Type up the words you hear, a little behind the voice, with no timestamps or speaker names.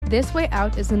This Way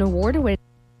Out is an award-winning...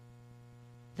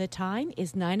 The time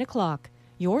is 9 o'clock.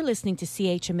 You're listening to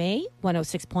CHMA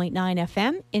 106.9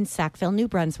 FM in Sackville, New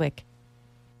Brunswick.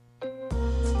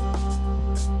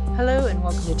 Hello and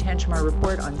welcome to Tantramar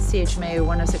Report on CHMA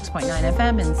 106.9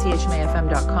 FM and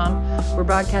chmafm.com. We're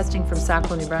broadcasting from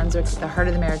Sackville, New Brunswick, the heart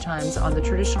of the Maritimes, on the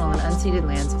traditional and unceded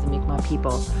lands of the Mi'kmaq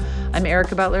people. I'm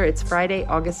Erica Butler. It's Friday,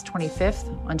 August 25th.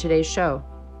 On today's show,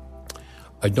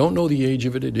 I don't know the age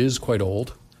of it. It is quite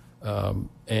old,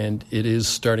 and it is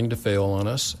starting to fail on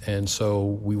us, and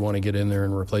so we want to get in there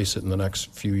and replace it in the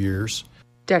next few years.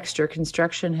 Dexter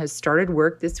Construction has started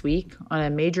work this week on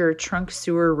a major trunk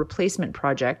sewer replacement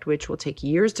project, which will take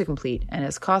years to complete and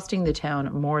is costing the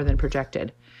town more than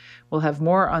projected. We'll have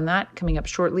more on that coming up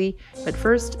shortly, but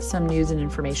first, some news and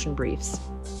information briefs.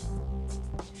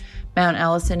 Mount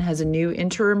Allison has a new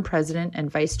interim president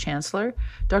and vice chancellor,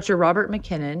 Dr. Robert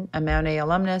McKinnon, a Mount A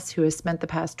alumnus who has spent the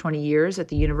past 20 years at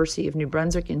the University of New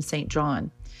Brunswick in St.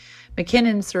 John.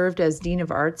 McKinnon served as Dean of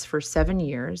Arts for 7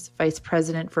 years, Vice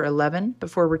President for 11,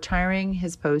 before retiring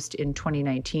his post in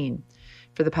 2019.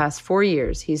 For the past 4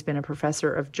 years, he's been a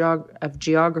professor of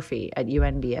geography at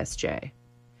UNBSJ.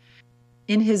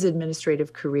 In his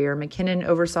administrative career, McKinnon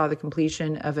oversaw the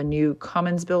completion of a new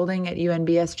Commons building at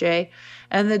UNBSJ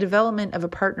and the development of a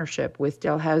partnership with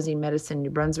Dalhousie Medicine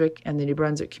New Brunswick and the New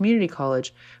Brunswick Community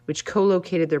College, which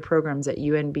co-located their programs at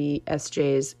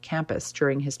UNBSJ's campus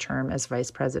during his term as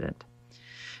vice president.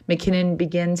 McKinnon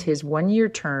begins his one-year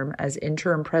term as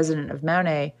interim president of Mount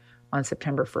A on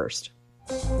September 1st.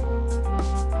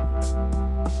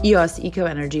 EOS Eco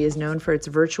Energy is known for its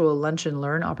virtual lunch and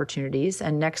learn opportunities,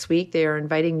 and next week they are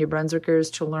inviting New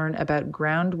Brunswickers to learn about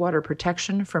groundwater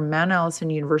protection from Mount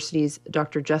Allison University's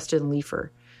Dr. Justin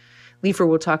Leifer. Leifer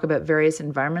will talk about various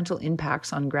environmental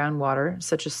impacts on groundwater,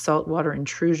 such as saltwater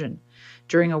intrusion,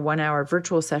 during a 1-hour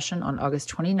virtual session on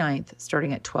August 29th,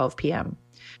 starting at 12 p.m.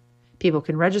 People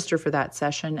can register for that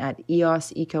session at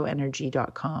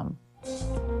eosecoenergy.com.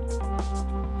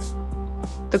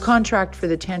 The contract for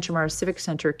the Tantramar Civic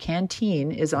Centre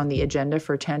canteen is on the agenda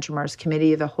for Tantramar's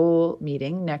Committee of the Whole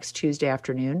meeting next Tuesday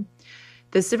afternoon.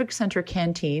 The Civic Centre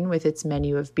canteen, with its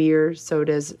menu of beer,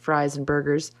 sodas, fries, and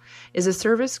burgers, is a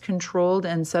service controlled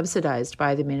and subsidized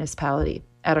by the municipality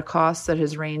at a cost that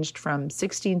has ranged from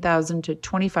 $16,000 to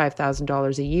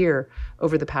 $25,000 a year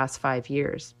over the past 5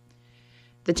 years.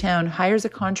 The town hires a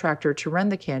contractor to run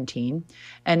the canteen,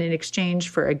 and in exchange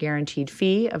for a guaranteed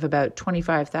fee of about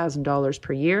 $25,000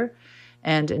 per year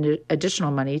and an additional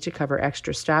money to cover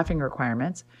extra staffing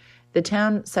requirements, the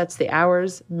town sets the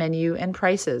hours, menu, and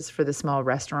prices for the small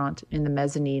restaurant in the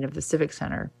mezzanine of the Civic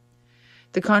Centre.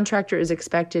 The contractor is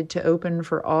expected to open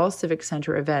for all Civic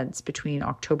Centre events between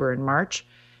October and March,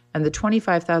 and the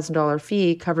 $25,000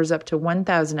 fee covers up to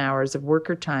 1,000 hours of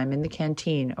worker time in the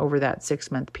canteen over that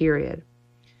 6-month period.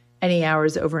 Any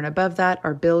hours over and above that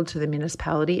are billed to the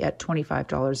municipality at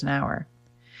 $25 an hour.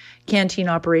 Canteen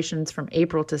operations from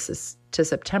April to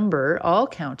September all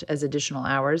count as additional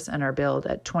hours and are billed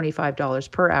at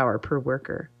 $25 per hour per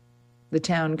worker. The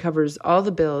town covers all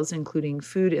the bills, including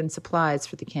food and supplies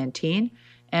for the canteen,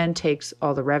 and takes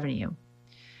all the revenue.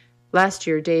 Last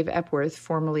year, Dave Epworth,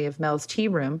 formerly of Mel's Tea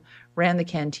Room, ran the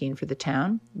canteen for the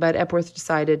town, but Epworth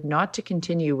decided not to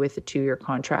continue with the 2-year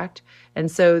contract,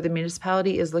 and so the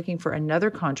municipality is looking for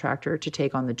another contractor to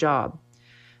take on the job.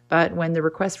 But when the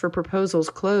request for proposals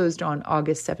closed on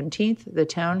August 17th, the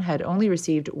town had only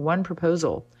received one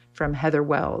proposal from Heather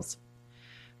Wells.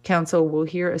 Council will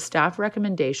hear a staff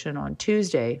recommendation on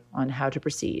Tuesday on how to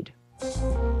proceed.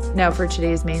 Now for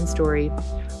today's main story.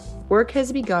 Work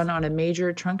has begun on a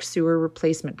major trunk sewer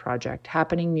replacement project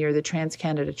happening near the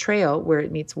Trans-Canada Trail where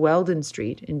it meets Weldon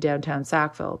Street in downtown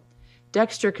Sackville.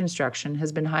 Dexter Construction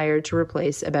has been hired to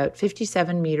replace about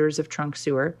 57 meters of trunk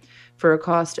sewer for a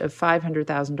cost of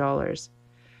 $500,000.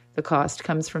 The cost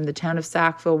comes from the Town of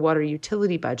Sackville water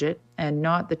utility budget and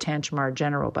not the Tantramar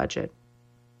general budget.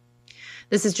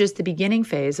 This is just the beginning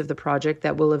phase of the project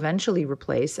that will eventually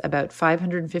replace about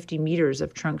 550 meters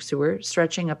of trunk sewer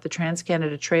stretching up the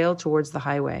Trans-Canada Trail towards the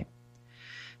highway.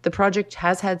 The project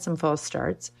has had some false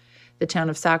starts. The town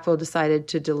of Sackville decided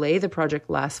to delay the project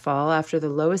last fall after the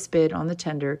lowest bid on the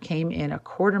tender came in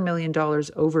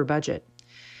 $250,000 over budget.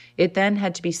 It then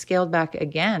had to be scaled back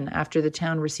again after the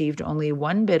town received only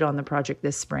one bid on the project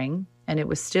this spring, and it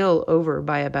was still over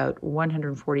by about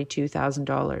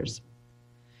 $142,000.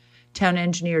 Town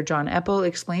engineer John Eppel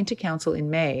explained to council in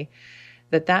May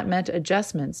that meant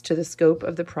adjustments to the scope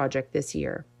of the project this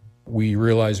year. We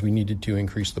realized we needed to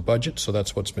increase the budget, so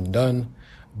that's what's been done.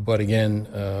 But again,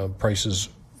 prices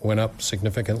went up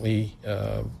significantly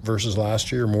versus last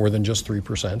year, more than just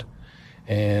 3%.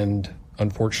 And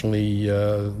unfortunately,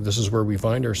 this is where we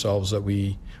find ourselves, that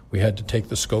we had to take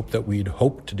the scope that we'd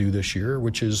hoped to do this year,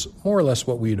 which is more or less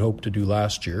what we'd hoped to do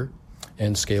last year,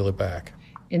 and scale it back.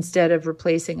 Instead of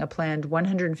replacing a planned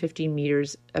 115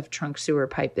 meters of trunk sewer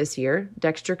pipe this year,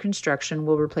 Dexter Construction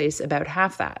will replace about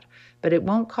half that, but it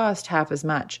won't cost half as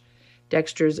much.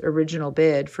 Dexter's original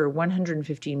bid for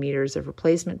 115 meters of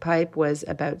replacement pipe was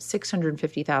about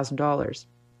 $650,000.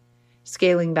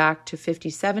 Scaling back to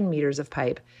 57 meters of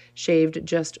pipe shaved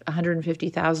just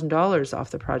 $150,000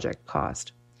 off the project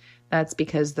cost. That's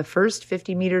because the first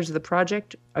 50 meters of the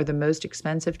project are the most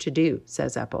expensive to do,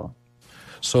 says Eppel.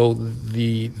 So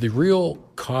the real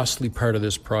costly part of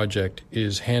this project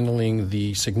is handling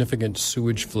the significant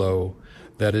sewage flow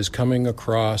that is coming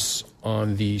across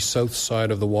on the south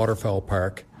side of the Waterfowl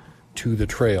Park to the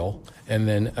trail, and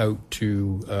then out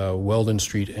to Weldon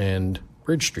Street and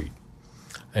Bridge Street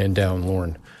and down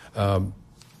Lorne.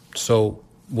 So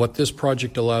what this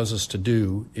project allows us to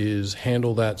do is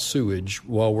handle that sewage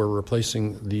while we're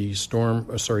replacing the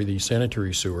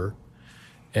sanitary sewer,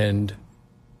 and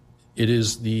it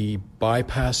is the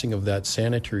bypassing of that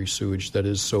sanitary sewage that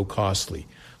is so costly.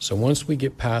 So once we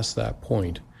get past that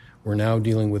point, we're now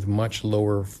dealing with much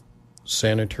lower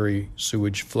sanitary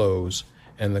sewage flows,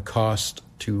 and the cost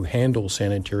to handle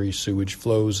sanitary sewage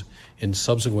flows in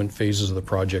subsequent phases of the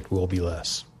project will be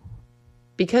less.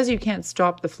 Because you can't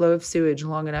stop the flow of sewage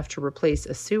long enough to replace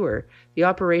a sewer, the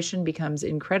operation becomes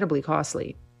incredibly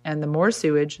costly. And the more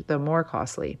sewage, the more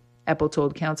costly. Eppel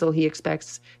told council he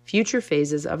expects future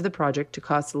phases of the project to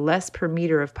cost less per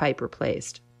meter of pipe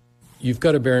replaced. You've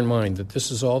got to bear in mind that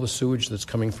this is all the sewage that's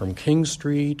coming from King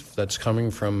Street, that's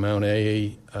coming from Mount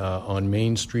A on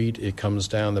Main Street. It comes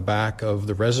down the back of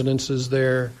the residences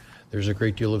there. There's a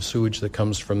great deal of sewage that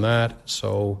comes from that.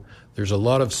 So there's a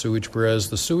lot of sewage, whereas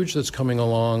the sewage that's coming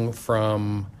along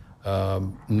from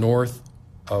north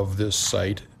of this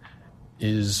site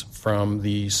is from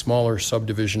the smaller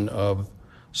subdivision of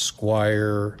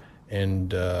Squire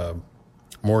and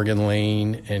Morgan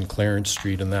Lane and Clarence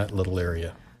Street in that little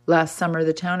area. Last summer,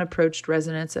 the town approached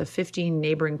residents of 15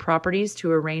 neighboring properties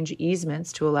to arrange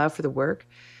easements to allow for the work.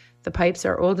 The pipes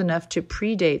are old enough to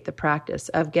predate the practice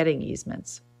of getting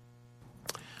easements.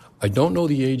 I don't know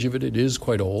the age of it. It is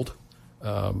quite old,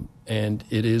 and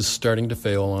it is starting to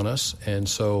fail on us, and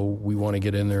so we want to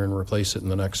get in there and replace it in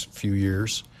the next few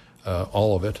years,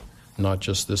 all of it, not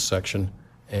just this section,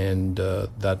 and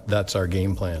that's our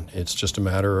game plan. It's just a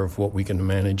matter of what we can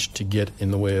manage to get in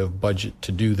the way of budget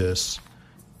to do this.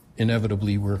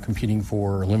 Inevitably, we're competing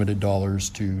for limited dollars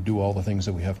to do all the things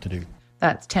that we have to do.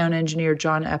 That's town engineer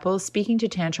John Eppel speaking to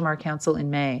Tantramar Council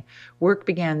in May. Work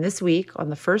began this week on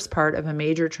the first part of a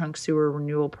major trunk sewer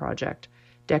renewal project.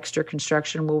 Dexter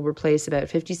Construction will replace about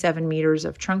 57 meters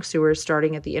of trunk sewer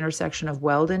starting at the intersection of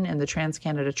Weldon and the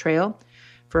Trans-Canada Trail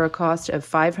for a cost of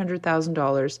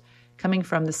 $500,000 coming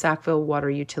from the Sackville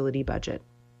water utility budget.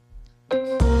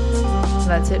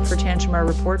 That's it for Tantramar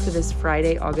Report for this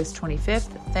Friday, August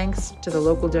 25th. Thanks to the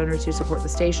local donors who support the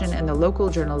station and the Local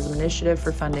Journalism Initiative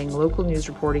for funding local news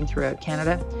reporting throughout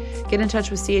Canada. Get in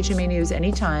touch with CHMA News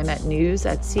anytime at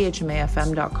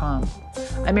news@chmafm.com.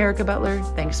 I'm Erica Butler.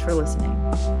 Thanks for listening.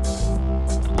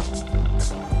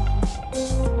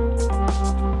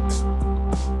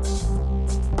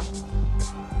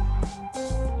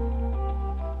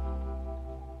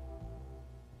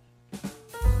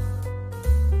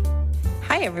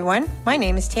 Hi everyone, my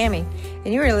name is Tammy,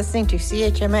 and you are listening to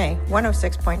CHMA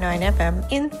 106.9 FM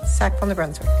in Sackville, New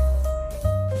Brunswick.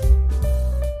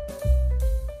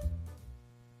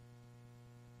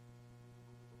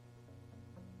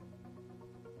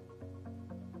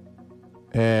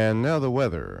 And now the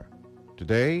weather.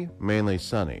 Today, mainly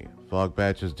sunny. Fog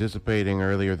patches dissipating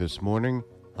earlier this morning,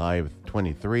 high of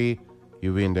 23,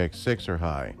 UV index 6 or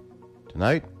high.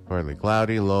 Tonight, partly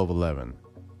cloudy, low of 11.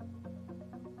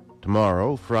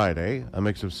 Tomorrow, Friday, a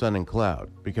mix of sun and cloud,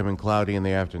 becoming cloudy in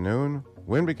the afternoon,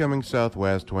 wind becoming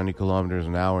southwest 20 kilometers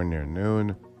an hour near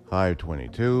noon, high of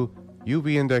 22,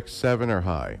 UV index 7 or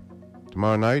high.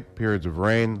 Tomorrow night, periods of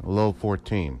rain, low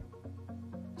 14.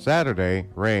 Saturday,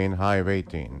 rain, high of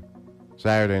 18.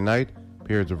 Saturday night,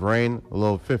 periods of rain,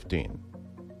 low of 15.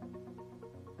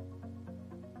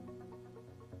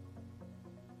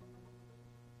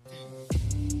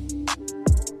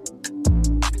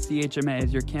 CHMA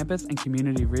is your campus and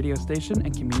community radio station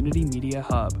and community media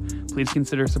hub. Please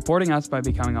consider supporting us by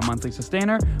becoming a monthly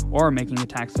sustainer or making a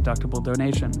tax-deductible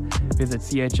donation. Visit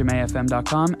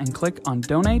chmafm.com and click on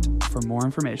Donate for more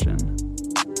information.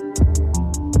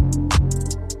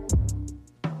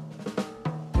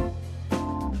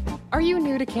 Are you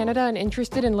new to Canada and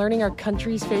interested in learning our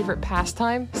country's favorite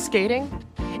pastime, skating?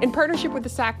 In partnership with the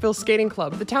Sackville Skating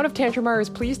Club, the town of Tantramar is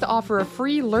pleased to offer a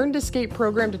free Learn to Skate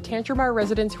program to Tantramar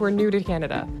residents who are new to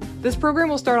Canada. This program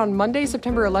will start on Monday,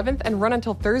 September 11th and run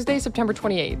until Thursday, September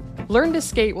 28th. Learn to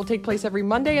Skate will take place every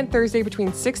Monday and Thursday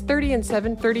between 6:30 and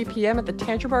 7:30 p.m. at the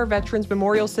Tantramar Veterans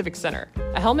Memorial Civic Centre.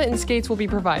 A helmet and skates will be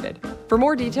provided. For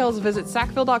more details, visit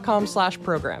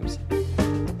sackville.com/programs.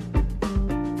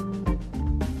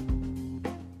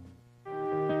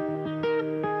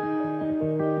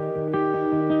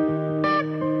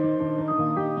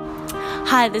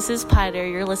 Hi, this is Piner.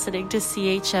 You're listening to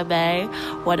CHMA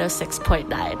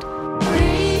 106.9.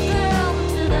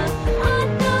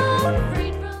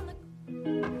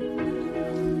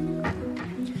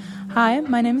 Hi,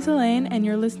 my name is Elaine, and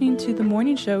you're listening to The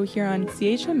Morning Show here on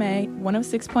CHMA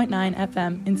 106.9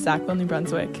 FM in Sackville, New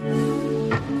Brunswick.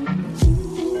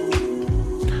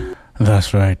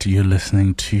 That's right, you're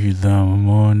listening to The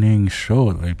Morning Show,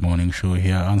 late morning show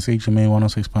here on CHMA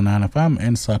 106.9 FM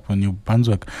in Sackville, New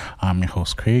Brunswick. I'm your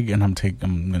host, Craig, and I'm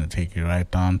going to take you right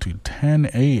down to 10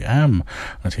 a.m.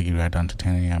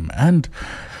 And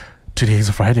today is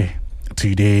a Friday.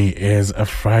 Today is a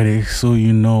Friday, so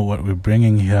you know what we're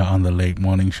bringing here on the late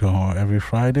morning show. Every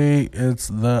Friday,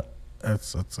 it's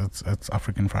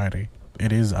African Friday.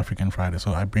 It is African Friday,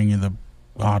 so I bring you the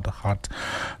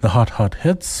hot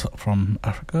hits from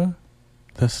Africa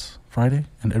this Friday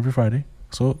and every Friday.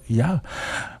 So yeah,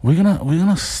 we're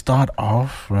gonna start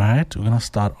off right. We're gonna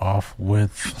start off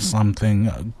with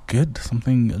something good,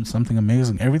 something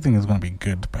amazing. Everything is gonna be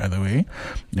good, by the way.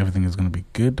 Everything is gonna be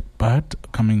good. But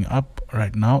coming up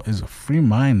right now is Free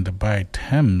Mind by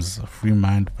Thames. Free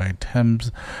Mind by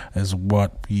Thames is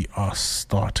what we are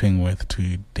starting with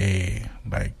today.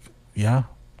 Like, yeah,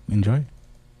 enjoy.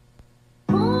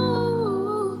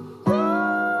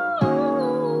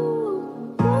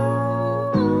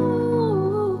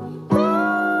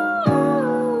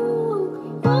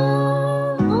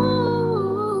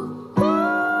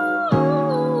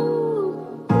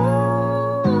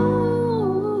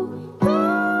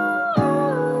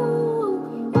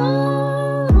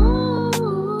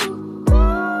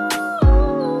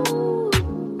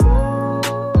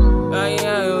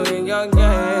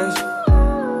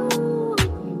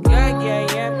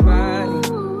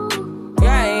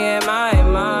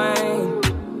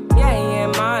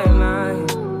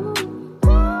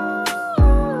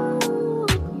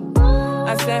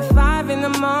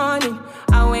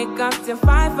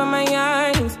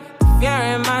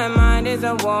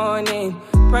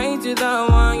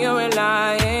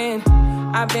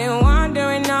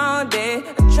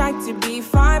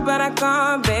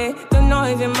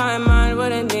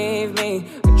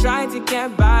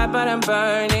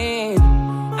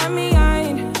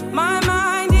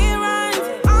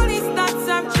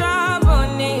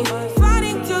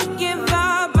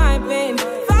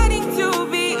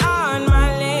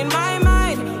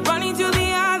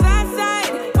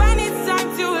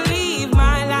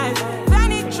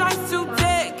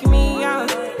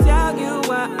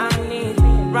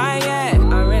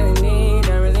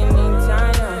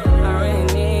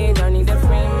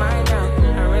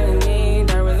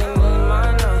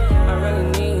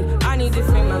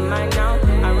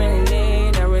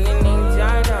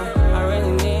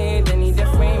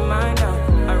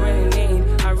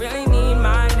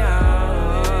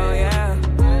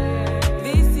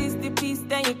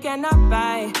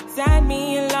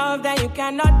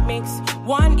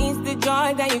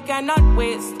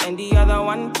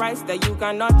 That you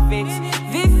cannot fix.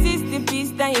 This is the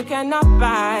peace that you cannot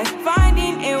buy.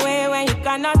 Finding a way where you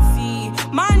cannot see.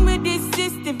 Man with this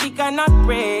system, he cannot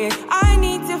pray. I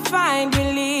need to find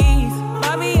relief.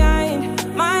 But behind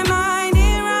my mind,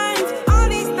 it runs. All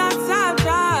these thoughts have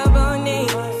trouble me.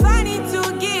 Finding to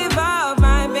give up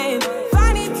my pain.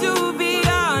 Finding to be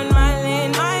on my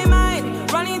lane. My mind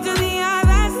running to the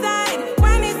other side.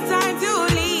 When it's time to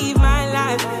leave my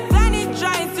life, then it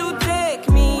tries to take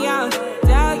me out.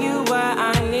 What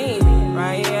I need,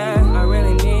 right? Yeah, I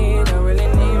really need my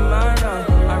love.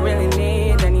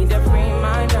 I need a free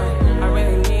mind. I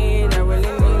really need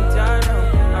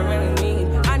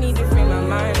I need to free my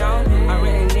mind now. I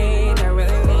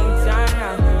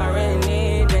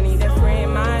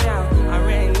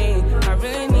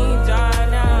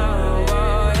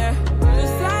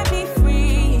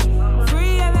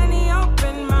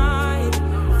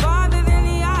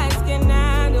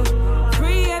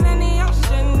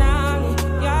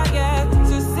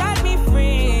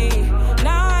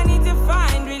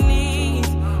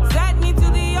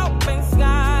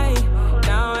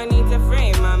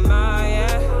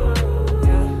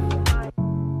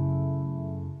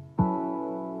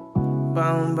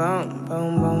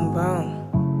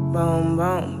Boom,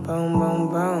 boom, boom, boom,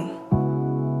 boom.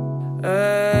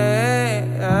 Hey,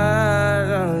 I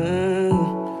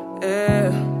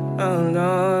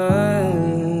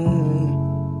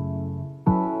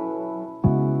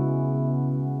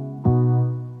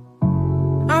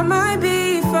might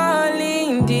be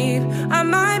falling deep. I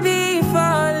might be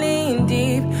falling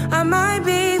deep. I might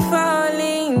be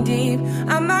falling deep.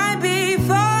 I might be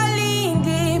falling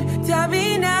deep. Tell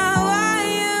me now what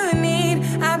you need.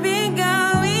 I've been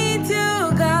going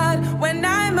to God when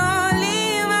I'm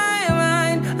only my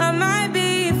mind. I might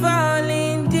be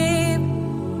falling deep.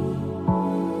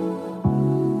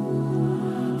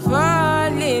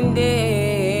 Falling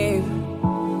deep.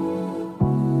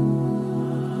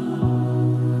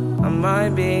 I might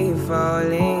be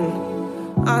falling.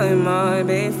 I might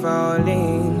be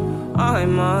falling. I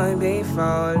might be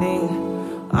falling.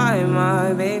 I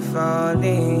might be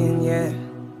falling, yeah.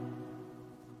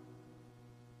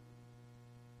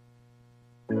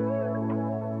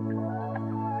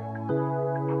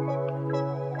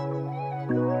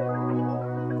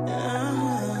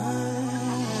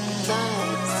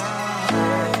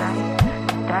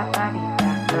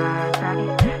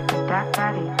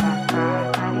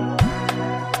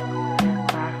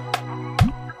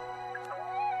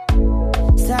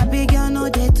 Sabi girl no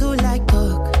dey too like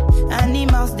talk.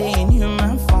 Animals dey in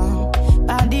human form.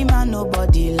 Body man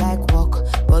nobody like walk,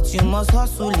 but you must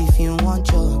hustle if you want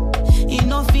job. You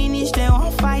no finish they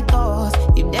won't fight us.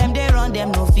 If them they run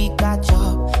them no fit catch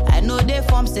up. I know they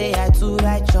form say I too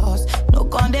righteous. No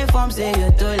con they form say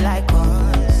you too like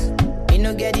us. Me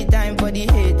no get the time for the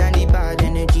hate and the bad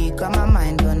energy. Got my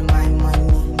mind on my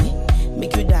money.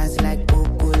 Make you dance like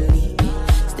broccoli.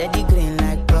 Steady green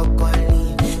like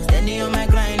broccoli. Steady on my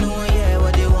grind, oh yeah,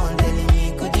 what they want telling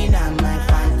me. Could deny my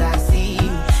fantasy.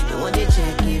 They want to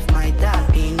check if my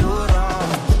tap ain't no wrong.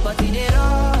 But it they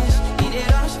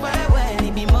rush well,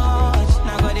 it be much.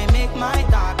 Now gotta make my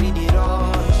tap, it they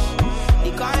rush.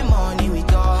 The kind money we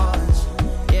touch,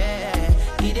 yeah.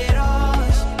 It they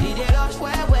rush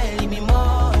well, it be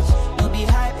much. No be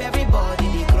hype, everybody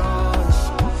they crush.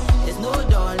 There's no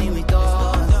darling with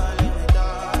us.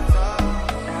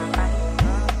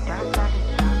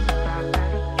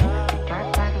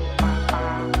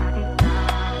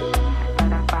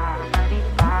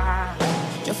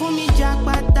 For me, Jack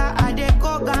Bata, I dey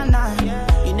go Ghana.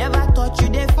 You never thought you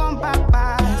dey from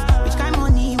papas. Which kind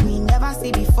money we never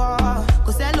see before.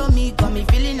 Cause hello me, got me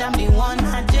feeling I'm the one.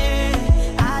 Ajay.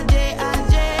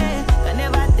 Can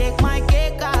never take my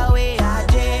cake away.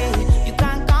 Ajay. You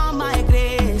can't count my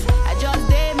grace. I just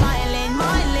did my lane.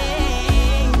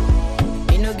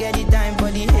 Me no get the time for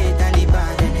the hate and the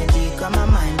bad energy. Got my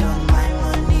mind on my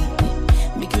money.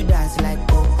 Make you dance like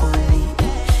broccoli.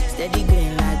 Steady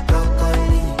green like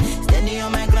broccoli. On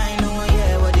my grind, oh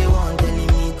yeah, what they want telling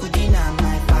me could deny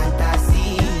my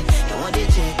fantasy. They want to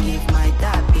check if my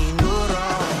tap ain't no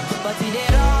wrong. But it they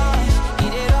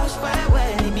rush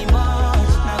well, it be much.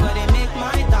 Now gotta make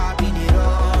my tap, it they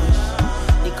rush.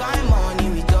 The kind money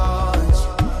we touch,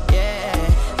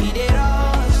 yeah. It they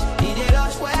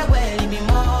rush well, it be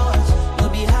much. No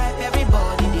be hype,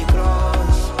 everybody they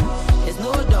crush. There's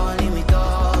no darling with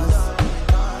us.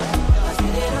 Cause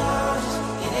it they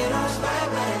rush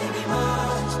well, it be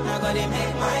much. Now gotta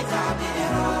make my top in the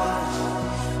rush.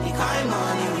 The kind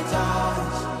money we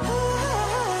touch.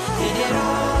 It they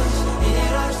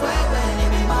rush well, it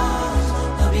be much.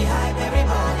 No be hype,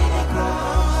 everybody they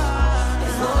crush.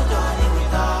 There's no darling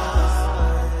with us.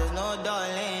 There's no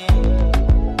darling.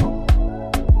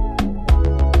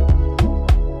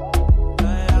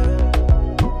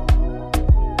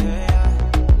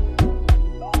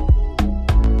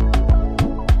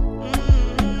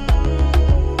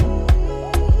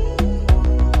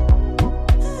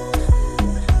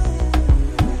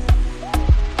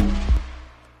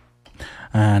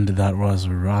 And that was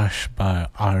Rush by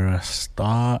Ira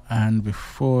Star. And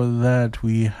before that,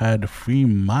 we had Free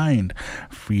Mind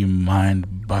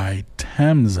by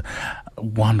Thames.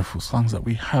 Wonderful songs that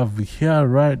we have here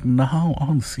right now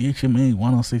on CHMA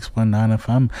 106.9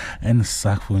 FM in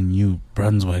Sackville, New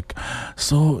Brunswick.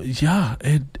 So yeah,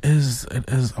 it is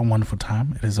a wonderful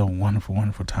time. It is a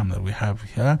wonderful time that we have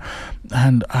here.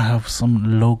 And I have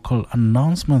some local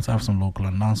announcements.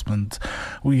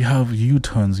 We have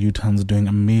U-Turns. U-Turns are doing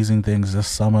amazing things this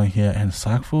summer here in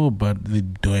Sackville, but the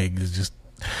doing is just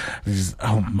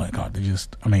Oh my God, they're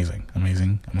just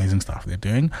amazing stuff they're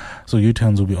doing. So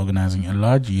U-Turns will be organizing a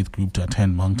large youth group to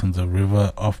attend Moncton's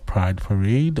River of Pride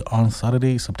Parade on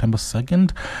Saturday, September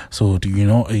 2nd. So do you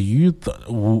know a youth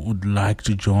who would like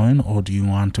to join, or do you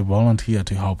want to volunteer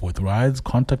to help with rides?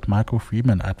 Contact Michael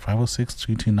Freeman at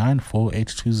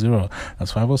 506-229-4820.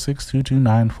 That's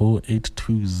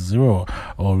 506-229-4820.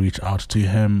 Or reach out to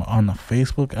him on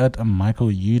Facebook at Michael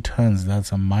U-Turns.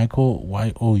 That's a Michael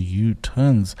Y-O-U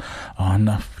Turns on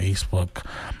Facebook.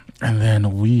 And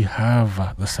then we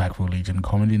have the Sackville Legion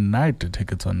Comedy Night. The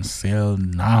tickets on sale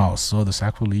now. So the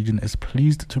Sackville Legion is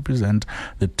pleased to present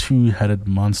the Two-Headed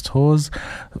Monsters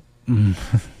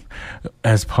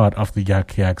as part of the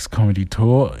Yak Yaks comedy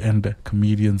tour, and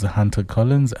comedians Hunter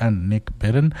Collins and Nick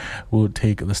Bedden will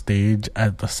take the stage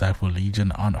at the Sackville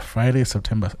Legion on Friday,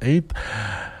 September 8th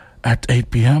at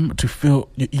 8 p.m. to fill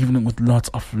your evening with lots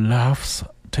of laughs.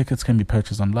 Tickets can be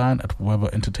purchased online at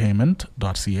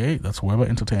weberentertainment.ca. That's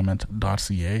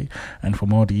weberentertainment.ca. And for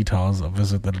more details,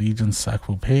 visit the Legion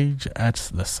Sackville page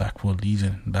at the Sackville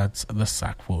Legion. That's the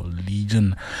Sackville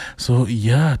Legion. So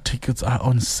yeah, tickets are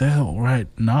on sale right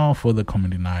now for the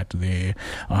comedy night there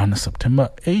on September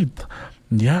 8th.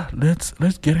 Yeah, let's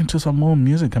get into some more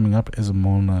music. Coming up is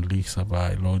Mona Lisa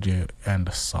by Loje and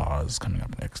SARS coming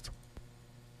up next.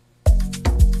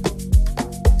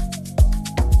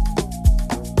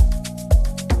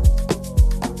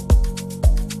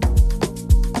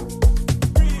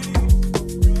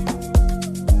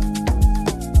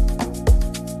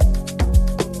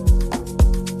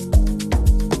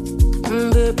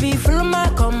 Baby, follow my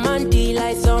command,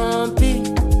 like zombie.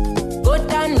 Go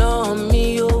down on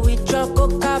me, oh, with your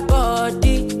coca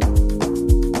body.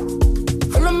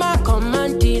 Follow my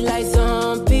command, like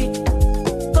zombie.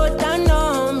 Go down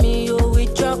on me, oh,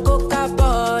 with your coca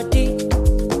body.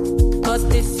 Cause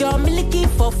this your milky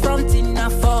for fronting now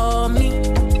for me.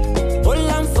 Hold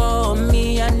on for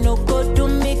me, I no go do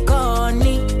me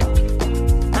corny.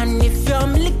 And if you're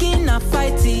milky na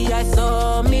fighty, I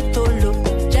saw me to look.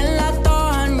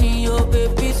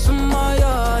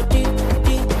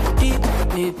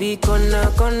 Baby, gonna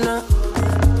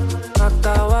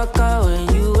waka waka when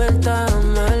you enter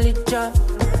my licha.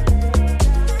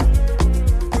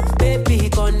 Baby,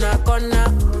 gonna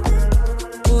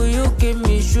will you give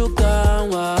me sugar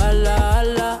and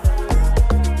wahala?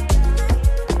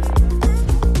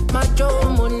 Macho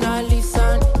Mona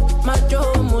Lisa, Macho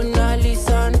Mona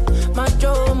Lisa,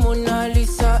 Macho Mona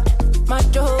Lisa,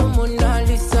 Macho Mona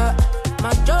Lisa,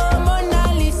 Macho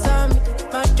Mona Lisa,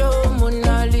 Macho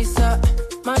Mona Lisa.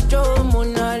 Macho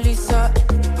Mona Lisa,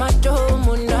 Macho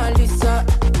Mona Lisa.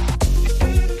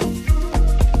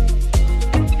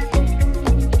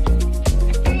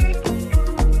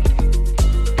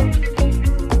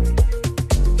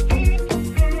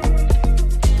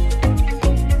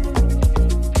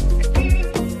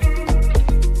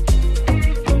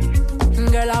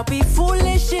 Girl, I'll be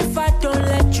foolish if I don't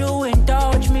let you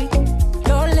indulge me.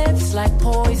 Your lips like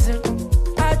poison.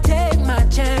 I'll take my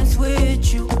chance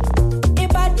with you.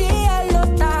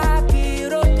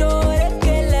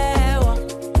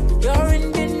 You're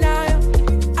in denial.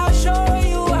 I'll show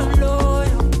you I'm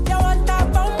loyal. You want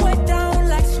that bomb way down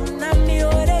like tsunami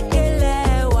or the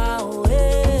kelewa.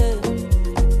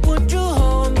 Would you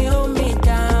hold me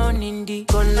down in the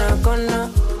gonna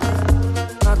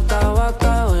waka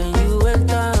waka when you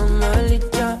enter my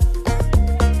licha.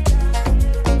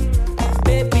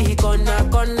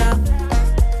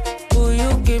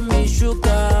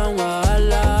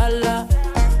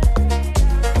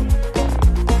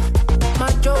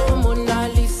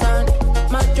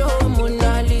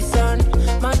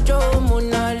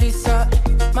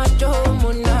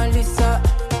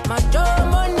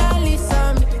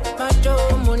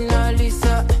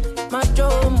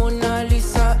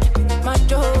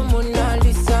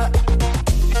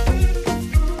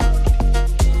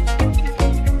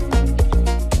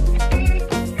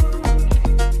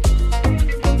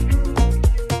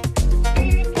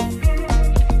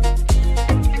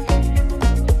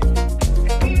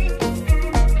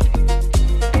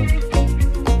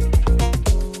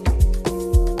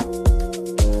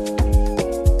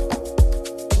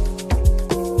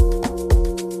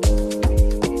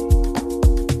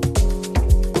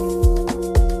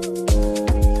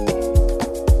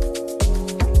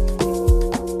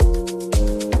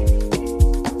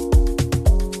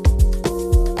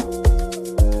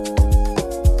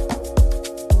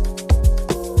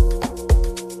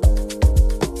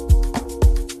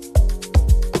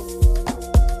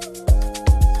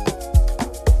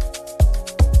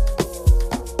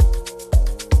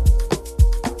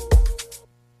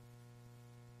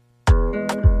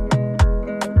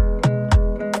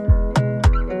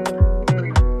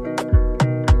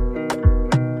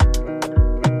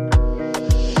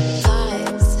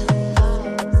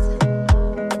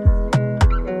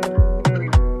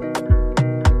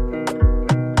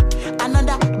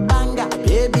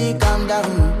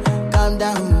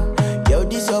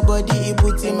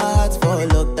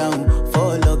 lockdown,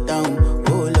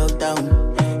 oh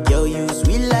lockdown. Yo, you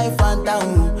sweet life,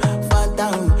 phantom.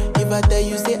 If I tell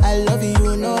you say I love you,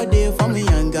 you know they for me,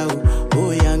 young girl,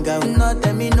 oh young girl. No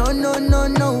tell me no, oh,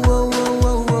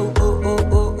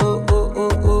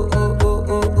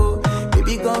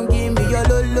 baby, come give me your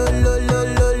lo.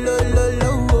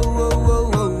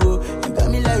 You got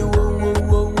me like whoa.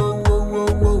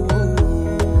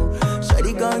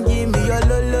 Shawty, come give me your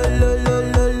lo.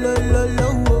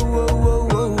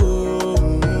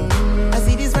 I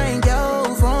see this fine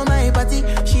girl from my party,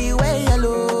 she wear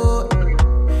yellow.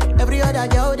 Every other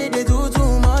girl they do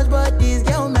too much, but this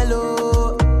girl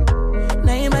mellow.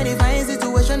 Now in my divine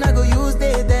situation, I go use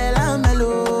they tell I'm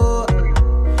mellow.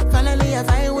 Finally, I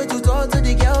find way to talk to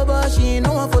the girl, but she ain't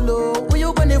no one follow. When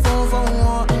you gonna phone for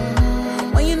one?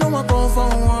 When you know I come for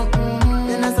one?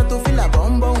 Then I start to feel a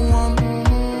bum one.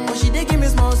 But she dey give me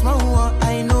small one.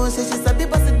 I know, say she's a bit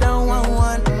pass it down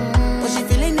one. But she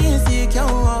feeling insecure,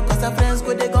 cause her friends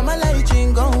could they go my light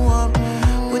ring go on.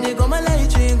 Could they go my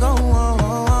light ring go on?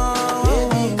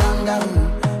 Baby, calm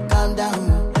down.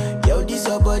 Yo, this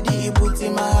your body, it puts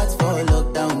in my heart for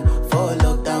lockdown, oh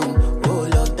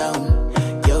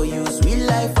lockdown. Yo, you sweet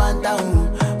life, phantom.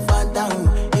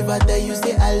 If I tell you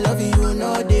say I love you, you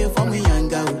know they for me, young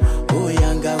girl, oh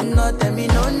young girl. No tell me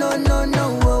no,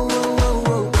 oh.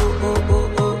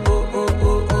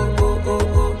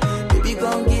 Baby,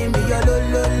 come give me your lo.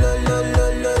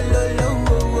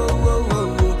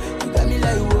 You got me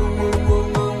like whoa.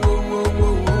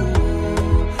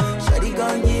 Shawty,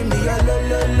 come give me your lo.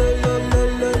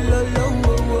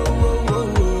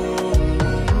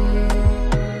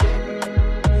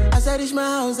 As I reach my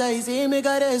house, I see me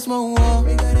got a small wall.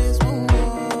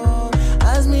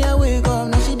 As me I wake up,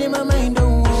 now she did my mind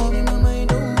don't walk.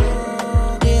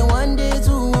 Day one, day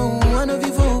two, one of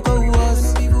you folk go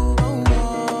was.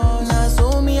 Now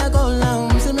so me I go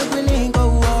down, see me feeling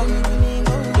go up.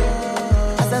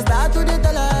 As I start to the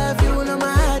tell her, you know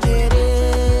my heart it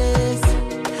is.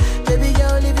 Baby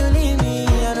girl, if you leave me,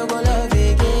 I don't go love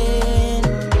again.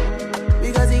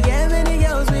 Because you get many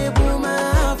girls we put my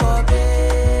heart for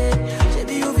bed.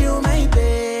 Baby, you feel my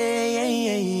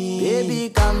pain. Baby,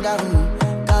 calm down.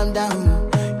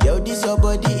 Yo, this your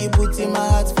body, it puts in my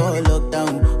heart for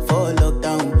lockdown, oh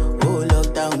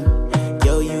lockdown.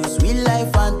 Yo, you sweet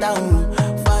life, phantom.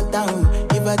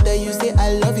 If I tell you say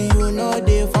I love you,